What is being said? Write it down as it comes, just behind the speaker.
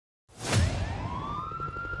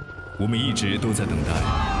我们一直都在等待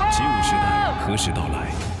街舞时代何时到来。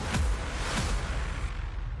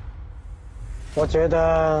我觉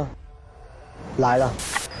得来了。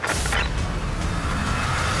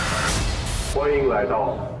欢迎来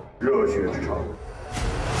到热血之城。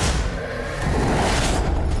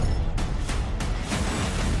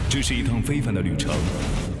这是一趟非凡的旅程，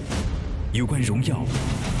有关荣耀，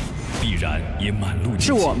必然也满路惊喜。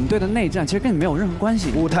是我们队的内战，其实跟你没有任何关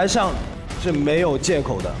系。舞台上是没有借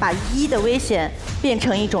口的。把1的危险变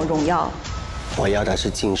成一种荣耀。我要的是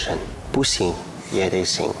精神，不行也得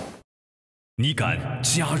行。你敢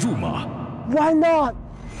加入吗 Why not？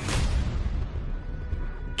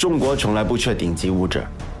 中国从来不缺顶级舞者，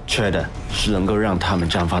缺的是能够让他们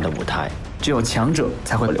绽放的舞台。只有强者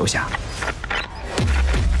才会留下。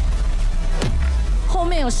后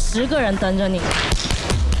面有10个人等着你。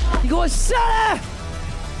你给我下来！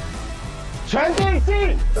全地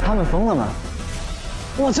进！他们疯了吗？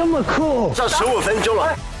哇，这么酷！剩15分钟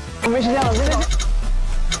了，没时间了，没时间。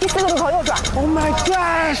这个路口右转。Oh my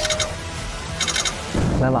gosh！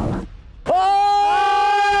来晚了。